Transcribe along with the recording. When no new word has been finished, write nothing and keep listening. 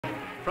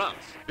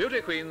France.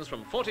 Beauty queens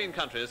from 14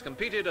 countries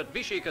competed at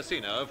Vichy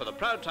Casino for the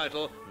proud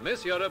title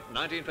Miss Europe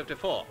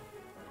 1954.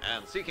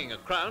 And seeking a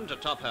crown to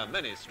top her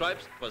many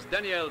stripes was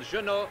Danielle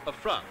Genault of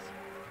France.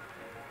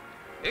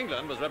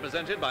 England was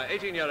represented by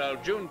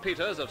 18-year-old June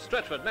Peters of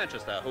Stretford,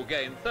 Manchester, who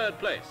gained third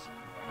place.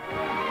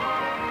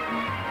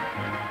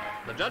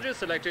 The judges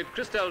selected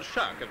Christel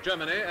Schaak of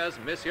Germany as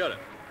Miss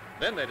Europe.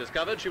 Then they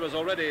discovered she was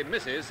already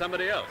Mrs.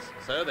 somebody else,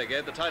 so they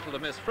gave the title to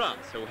Miss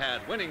France, who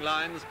had winning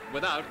lines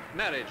without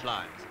marriage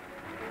lines.